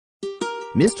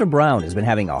Mr. Brown has been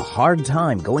having a hard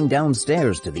time going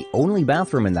downstairs to the only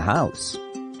bathroom in the house.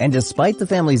 And despite the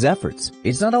family's efforts,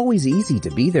 it's not always easy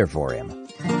to be there for him.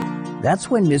 That's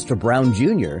when Mr. Brown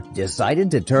Jr.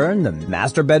 decided to turn the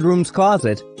master bedroom's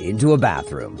closet into a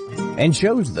bathroom and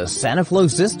chose the Saniflow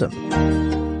system.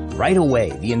 Right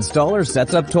away, the installer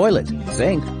sets up toilet,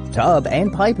 sink, tub,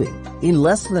 and piping. In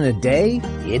less than a day,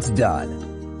 it's done.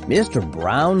 Mr.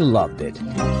 Brown loved it.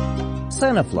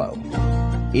 Saniflow.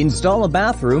 Install a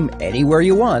bathroom anywhere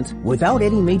you want without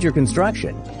any major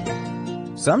construction.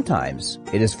 Sometimes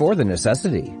it is for the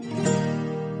necessity.